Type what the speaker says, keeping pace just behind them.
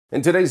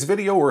In today's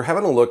video, we're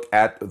having a look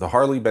at the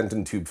Harley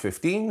Benton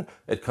Tube15.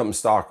 It comes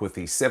stock with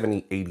a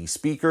 7080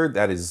 speaker.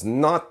 That is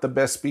not the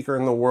best speaker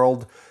in the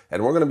world,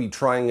 and we're going to be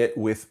trying it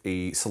with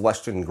a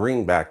Celestion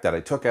Greenback that I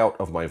took out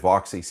of my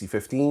Vox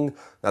AC15.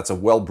 That's a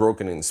well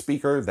broken in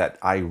speaker that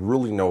I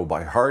really know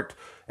by heart.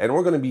 And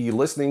we're going to be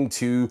listening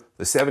to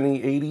the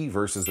 7080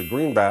 versus the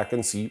Greenback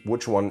and see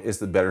which one is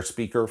the better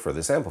speaker for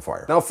this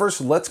amplifier. Now first,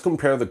 let's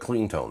compare the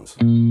clean tones.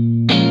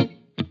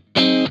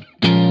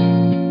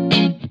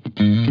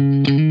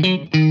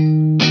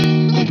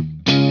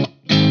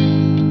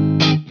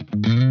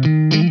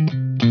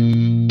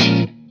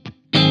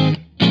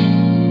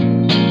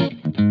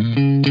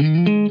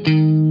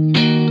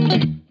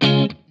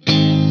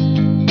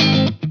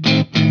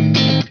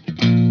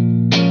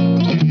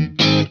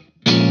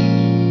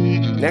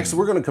 Next,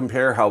 we're going to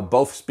compare how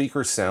both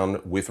speakers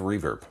sound with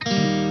reverb.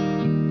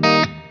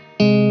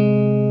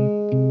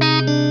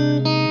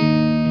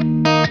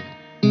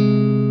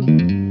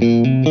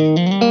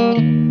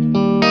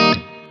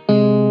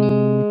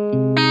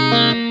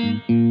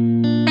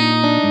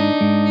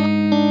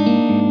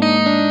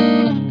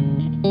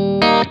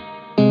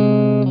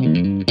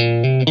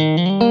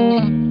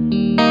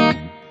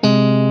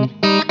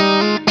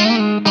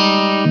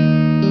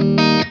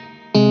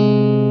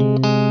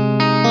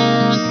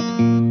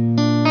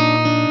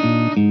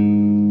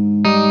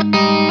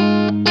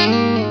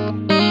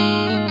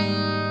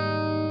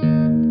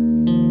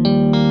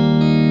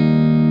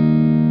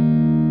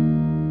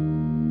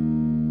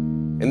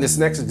 In this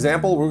next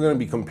example, we're going to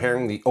be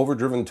comparing the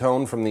overdriven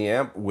tone from the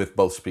amp with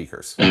both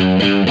speakers.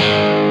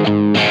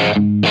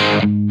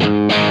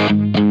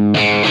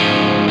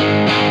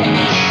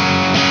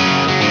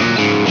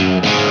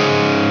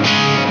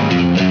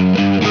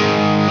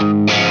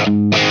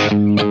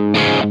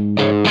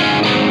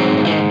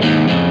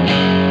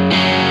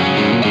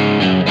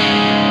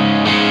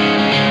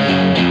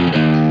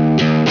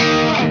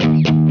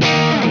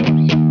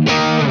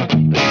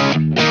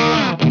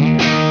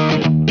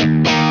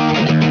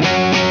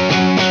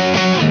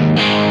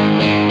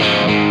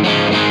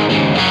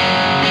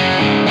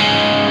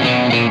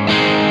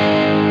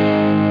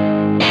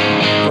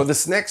 For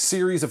this next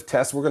series of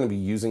tests, we're going to be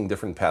using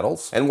different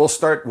pedals, and we'll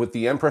start with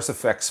the Empress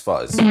Effects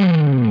Fuzz.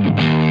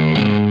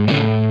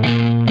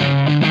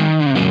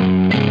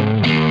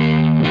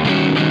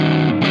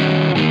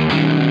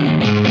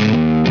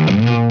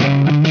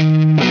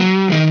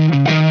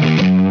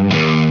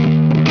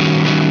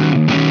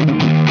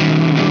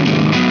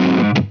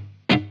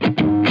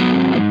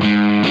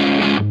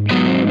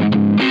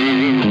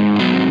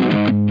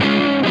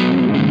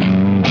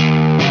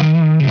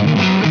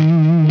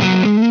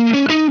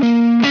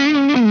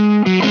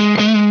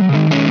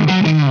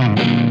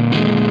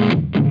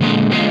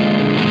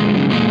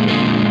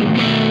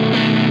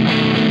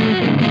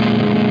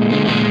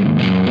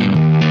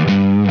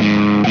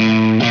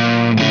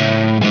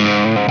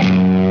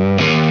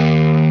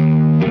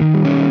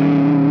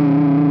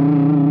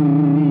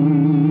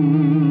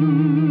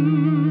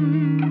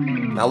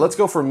 Now let's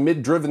go for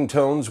mid-driven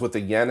tones with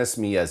the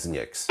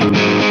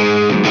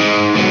𝐂𝐓𝐿𝐼𝐌𝐿𝐿𝐼𝐿.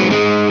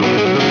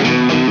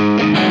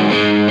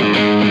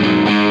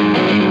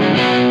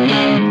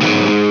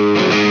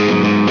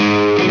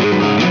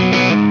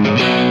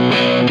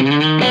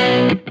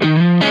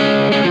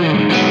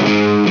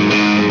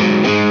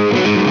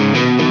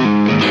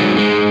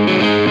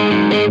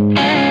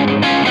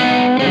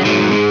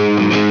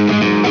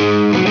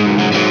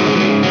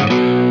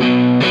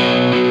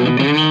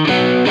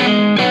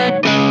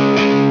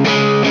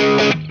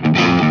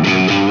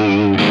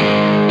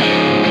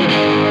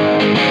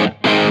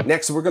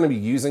 Next, we're going to be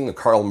using the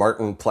Carl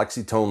Martin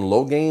Plexitone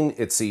Low Gain.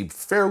 It's a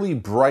fairly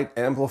bright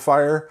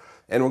amplifier,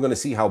 and we're going to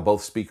see how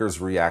both speakers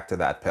react to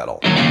that pedal.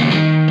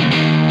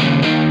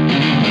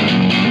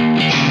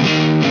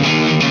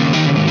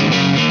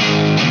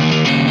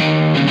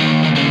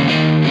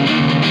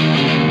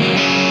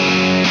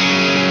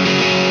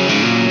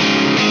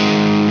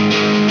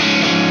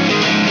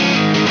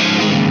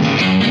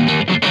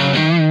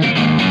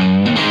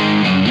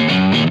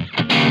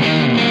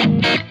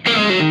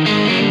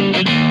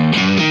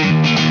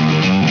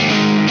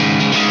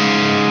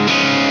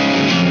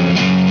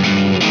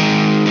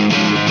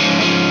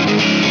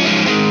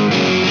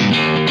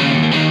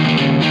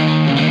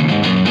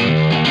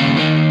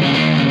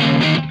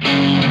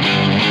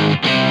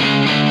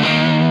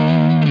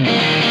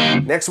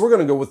 Next, we're going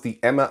to go with the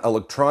EMA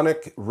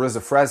Electronic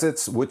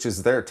𝐓𝐈𝐌𝐿𝐴, which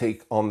is their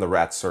take on the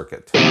Rat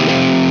circuit.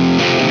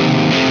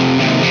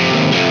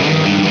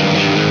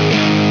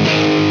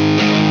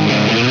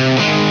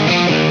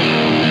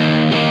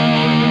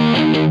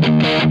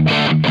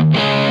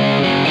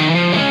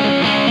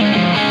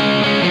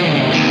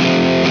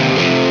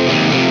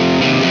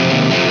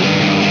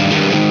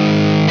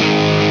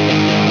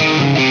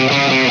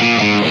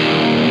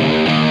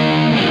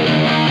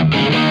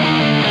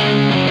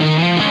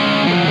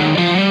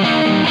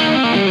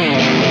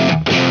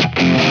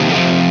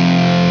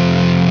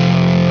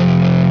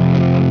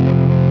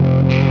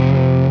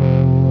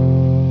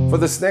 For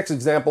this next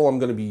example, I'm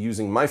going to be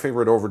using my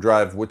favorite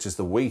overdrive, which is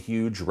the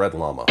𝐒𝐓𝐿𝐷𝐿𝐿𝐴 Red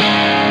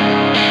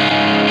Llama.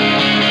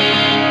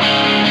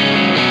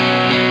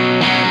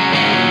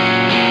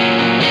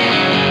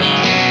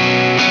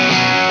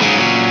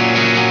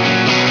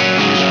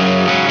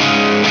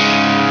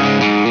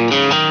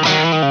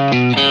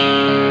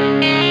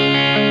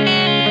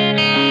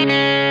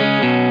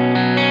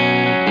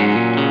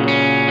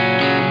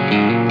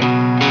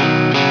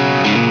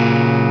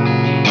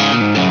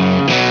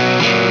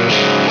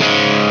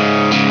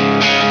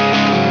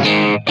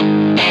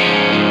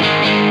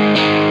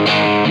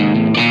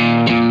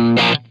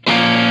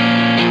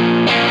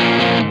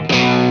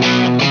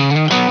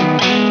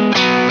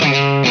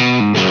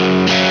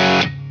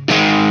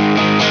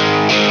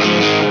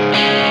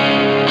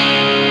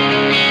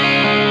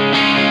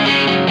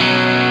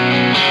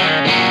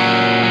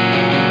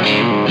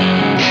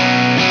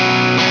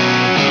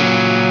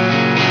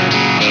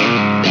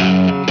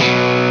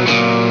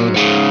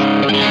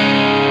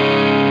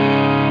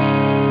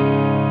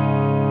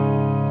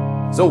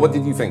 So what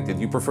did you think? Did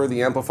you prefer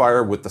the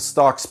amplifier with the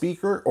stock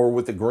speaker or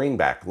with the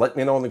greenback? Let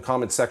me know in the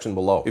comment section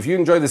below. If you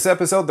enjoyed this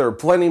episode, there are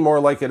plenty more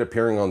like it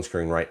appearing on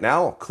screen right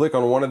now. Click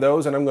on one of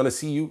those and I'm going to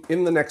see you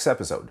in the next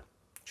episode.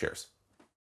 Cheers.